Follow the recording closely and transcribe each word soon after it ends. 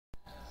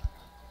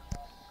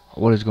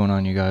What is going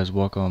on, you guys?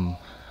 Welcome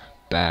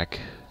back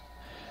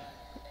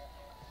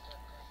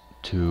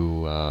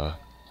to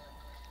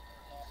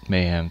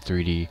Mayhem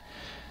 3D.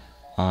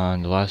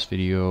 On the last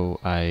video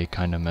I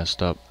kinda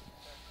messed up,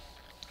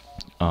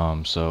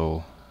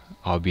 so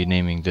I'll be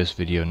naming this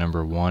video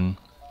number 1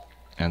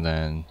 and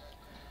then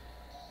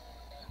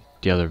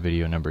the other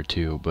video number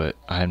 2, but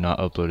I have not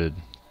uploaded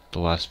the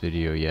last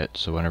video yet,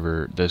 so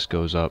whenever this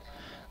goes up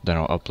then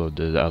I'll upload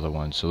the other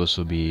one. So this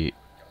will be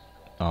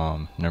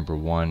number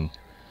 1,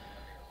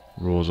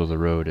 Rules of the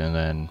Road, and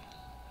then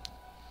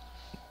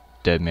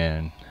Dead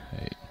Man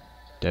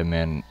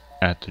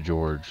at the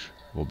George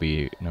will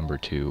be number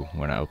 2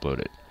 when I upload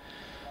it.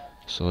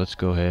 So let's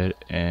go ahead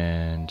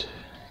and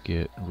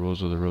get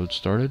Rules of the Road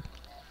started.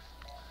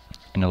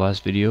 In the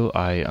last video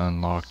I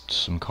unlocked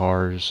some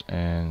cars,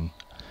 and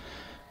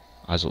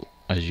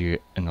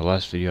in the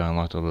last video I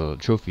unlocked a little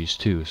trophies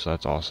too, so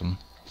that's awesome.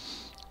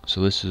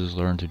 So this is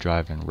Learn to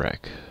Drive and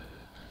Wreck.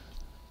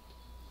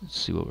 Let's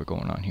see what we're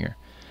going on here.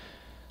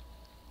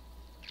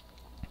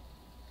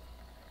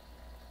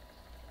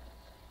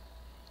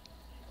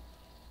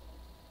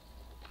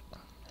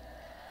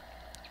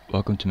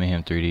 Welcome to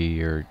Mayhem 3D.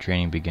 Your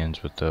training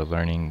begins with the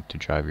learning to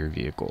drive your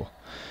vehicle.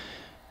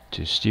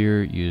 To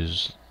steer,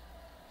 use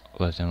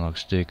left analog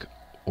stick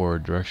or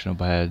directional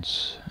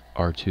pads.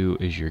 R2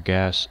 is your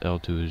gas,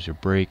 L2 is your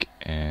brake,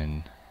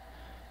 and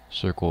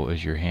circle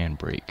is your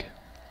handbrake.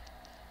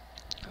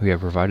 We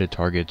have provided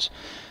targets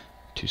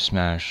to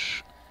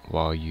smash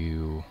while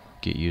you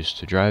get used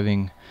to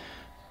driving.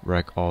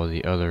 Wreck all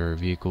the other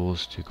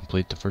vehicles to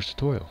complete the first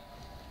tutorial.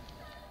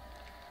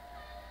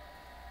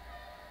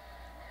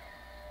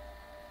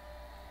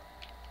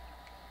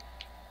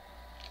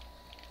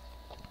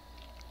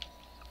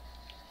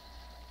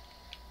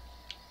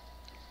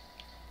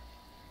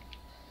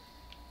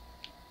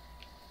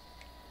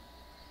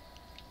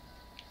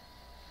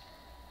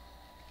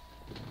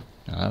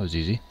 Now that was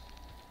easy.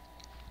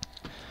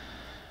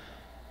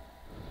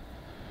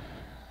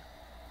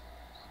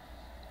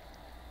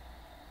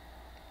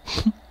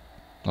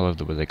 I love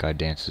the way that guy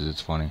dances,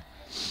 it's funny.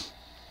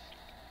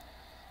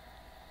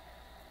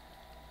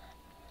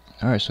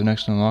 Alright, so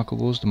next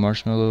unlockables, the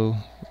marshmallow,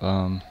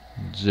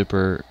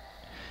 zipper,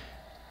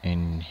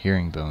 and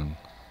herringbone.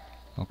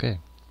 Okay.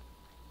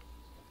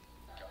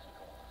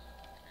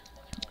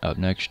 Up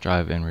next,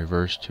 drive in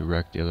reverse to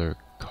wreck the other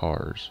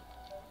cars.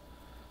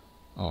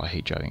 Oh, I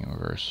hate driving in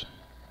reverse.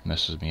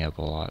 Messes me up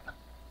a lot.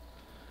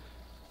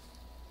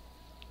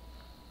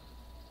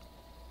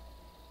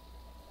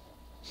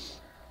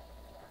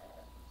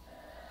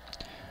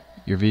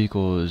 Your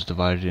vehicle is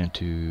divided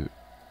into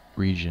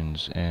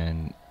regions,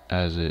 and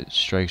as it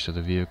strikes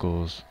other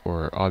vehicles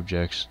or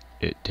objects,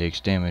 it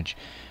takes damage.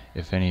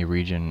 If any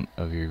region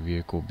of your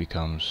vehicle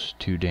becomes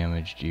too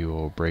damaged, you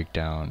will break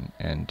down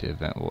and the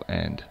event will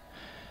end.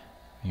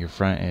 Your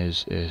front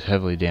is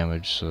heavily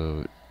damaged,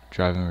 so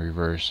drive in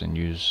reverse and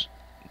use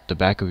the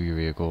back of your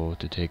vehicle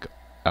to take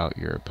out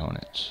your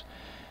opponents.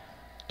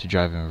 To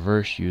drive in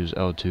reverse, use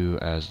L2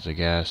 as the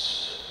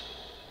gas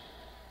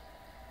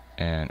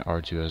and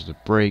R2 as the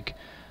brake.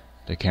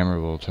 The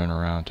camera will turn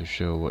around to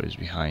show what is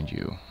behind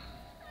you.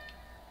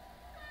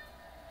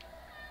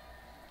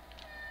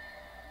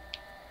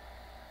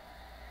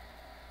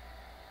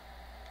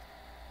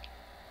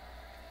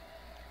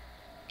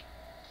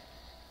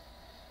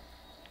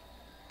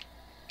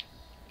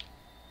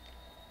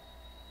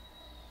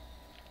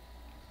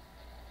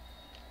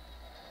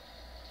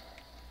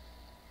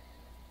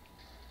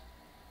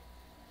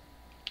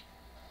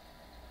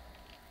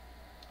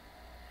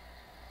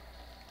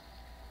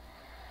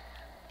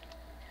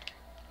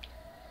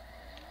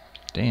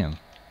 Damn.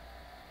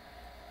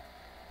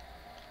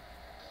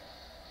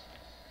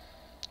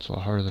 It's a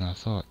lot harder than I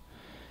thought.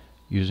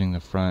 Using the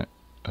front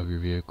of your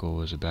vehicle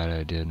was a bad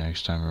idea.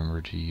 Next time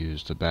remember to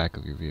use the back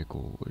of your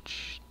vehicle,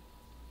 which...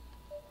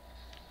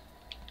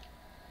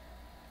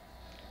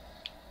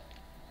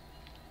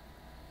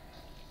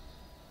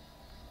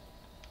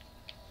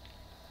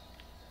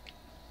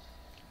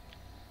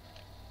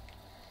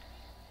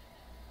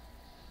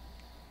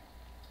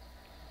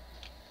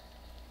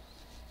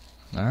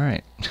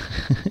 Alright.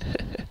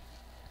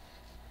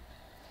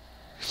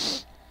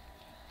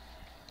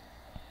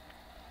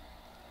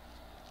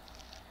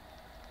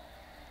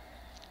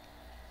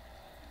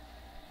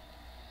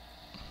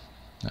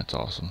 That's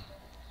awesome.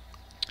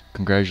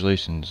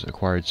 Congratulations,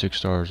 acquired 6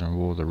 stars on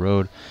Rule of the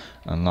Road,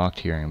 unlocked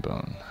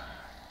herringbone.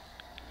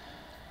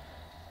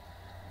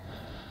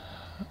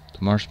 The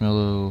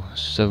marshmallow,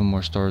 7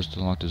 more stars to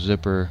unlock the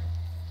zipper,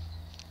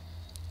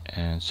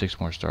 and 6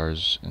 more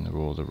stars in the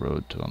Rule of the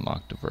Road to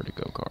unlock the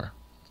vertigo car.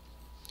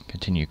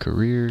 Continue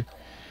career.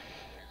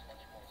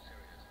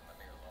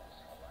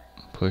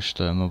 Push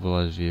the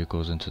immobilized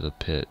vehicles into the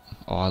pit.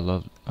 Oh, I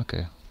love...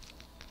 Okay.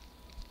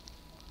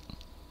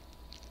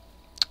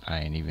 I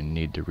ain't even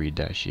need to read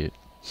that shit.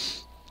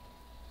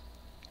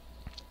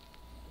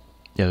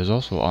 Yeah, there's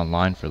also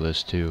online for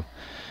this too.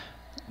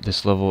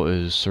 This level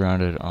is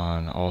surrounded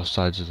on all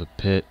sides of the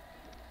pit.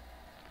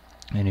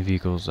 Any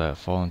vehicles that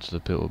fall into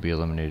the pit will be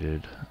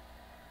eliminated.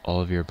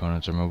 all of your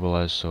opponents are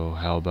mobilized, so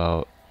how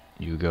about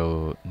you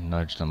go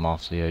nudge them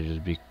off the edges,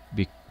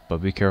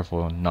 but be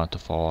careful not to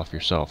fall off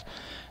yourself.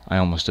 I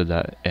almost did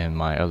that in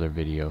my other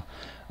video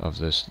of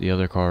this. The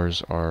other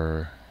cars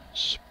are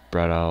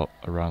spread out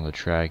around the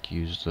track.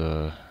 Use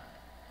the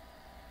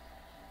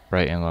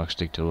right analog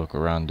stick to look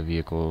around the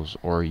vehicles,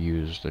 or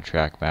use the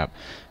track map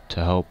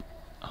to help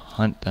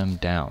hunt them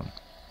down.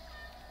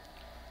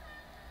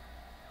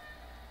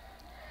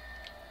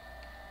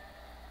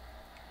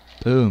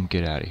 Boom,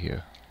 get out of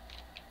here.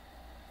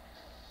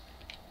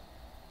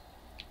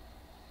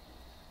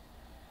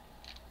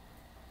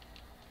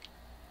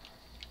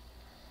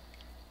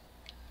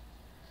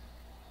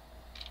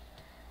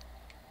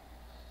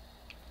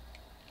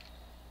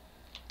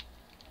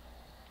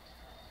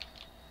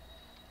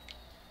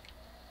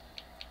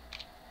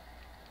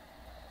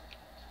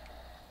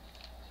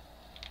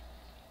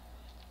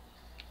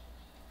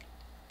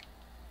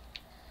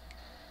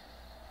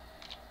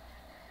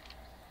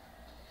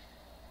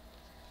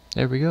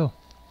 There we go.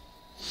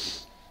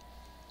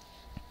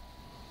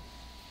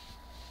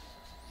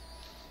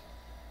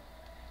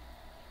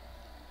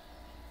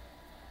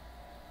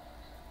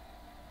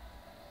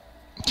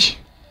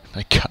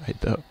 That guy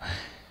though.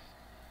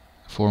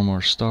 4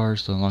 more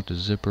stars to unlock the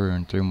zipper,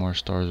 and 3 more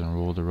stars and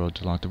rule the road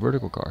to unlock the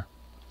vertical car.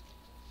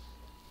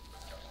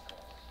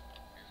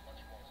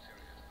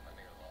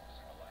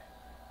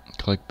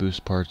 Collect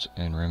boost parts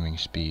and ramming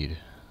speed.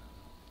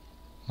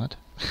 What?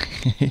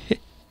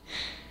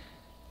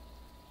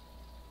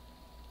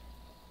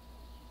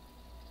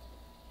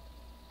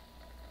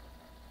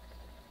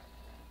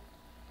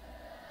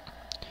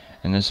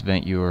 In this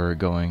event, you are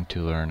going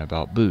to learn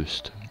about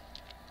boost.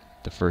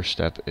 The first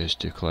step is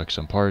to collect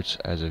some parts.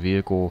 As a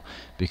vehicle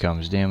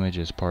becomes damaged,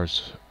 its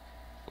parts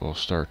will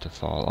start to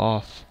fall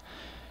off.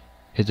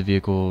 Hit the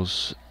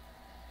vehicles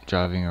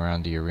driving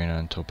around the arena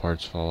until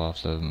parts fall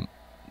off them,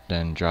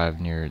 then drive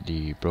near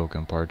the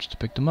broken parts to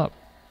pick them up.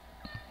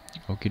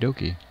 Okie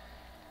dokie.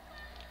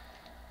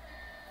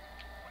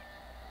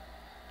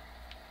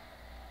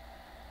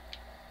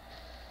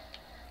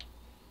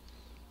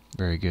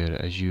 Very good.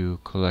 As you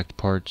collect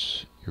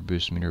parts, your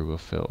boost meter will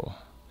fill.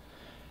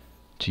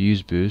 To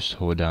use boost,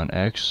 hold down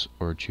X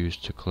or choose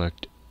to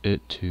collect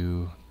it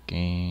to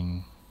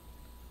gain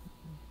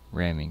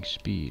ramming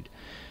speed.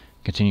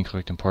 Continue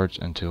collecting parts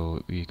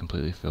until you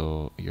completely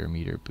fill your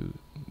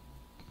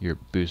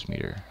boost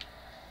meter.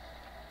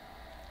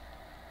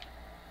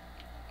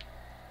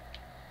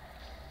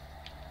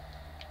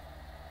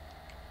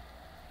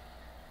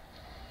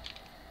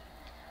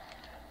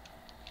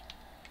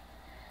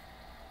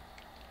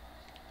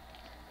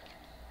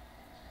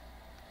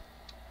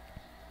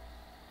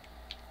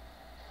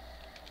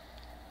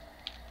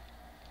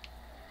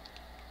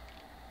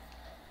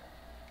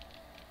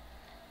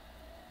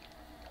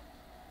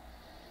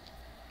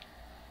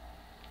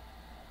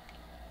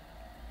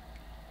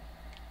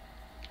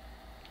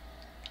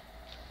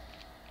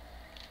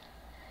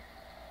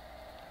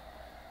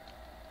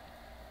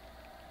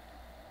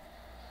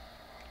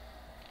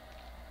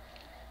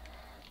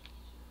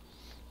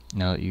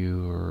 Now that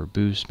your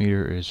boost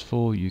meter is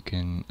full, you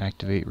can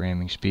activate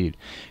ramming speed.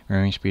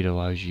 Ramming speed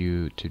allows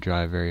you to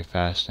drive very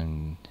fast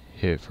and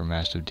hit for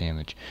massive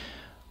damage.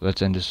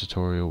 Let's end this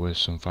tutorial with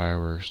some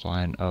fireworks.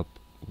 Line up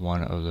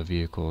one of the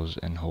vehicles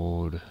and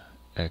hold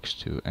X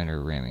to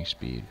enter ramming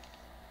speed.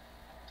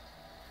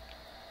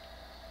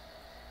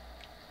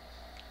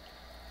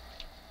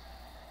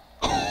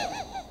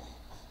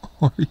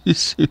 Are you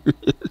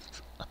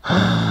serious?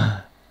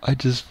 I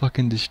just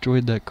fucking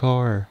destroyed that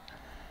car.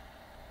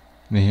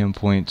 Mayhem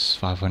points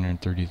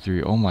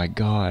 533. Oh my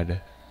god.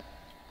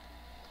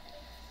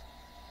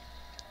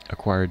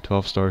 Acquired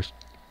 12 stars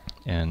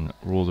and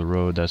rule the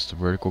road. That's the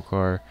vertical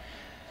car.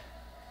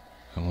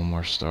 And 1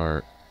 more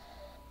star.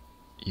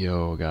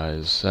 Yo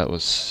guys, that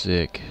was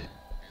sick.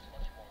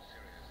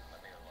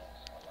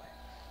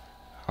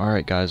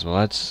 Alright guys, well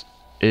that's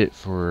it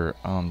for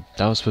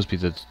that was supposed to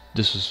be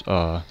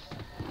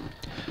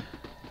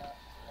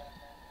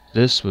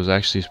this was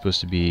actually supposed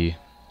to be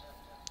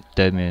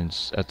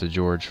Deadman's at the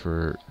George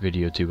for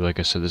video 2, but like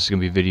I said, this is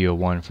gonna be video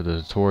 1 for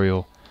the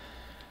tutorial,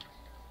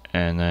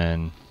 and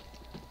then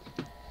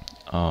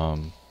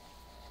and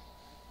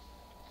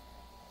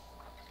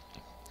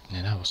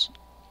that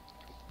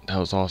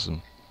was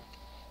awesome.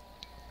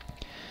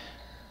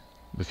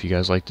 If you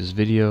guys like this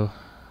video,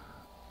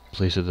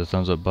 please hit the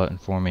thumbs up button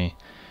for me,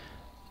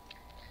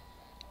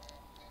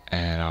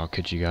 and I'll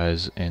catch you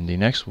guys in the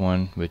next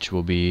one, which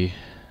will be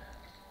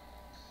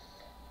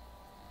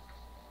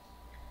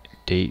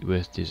Date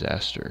with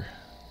Disaster.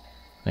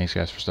 Thanks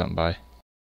guys for stopping by.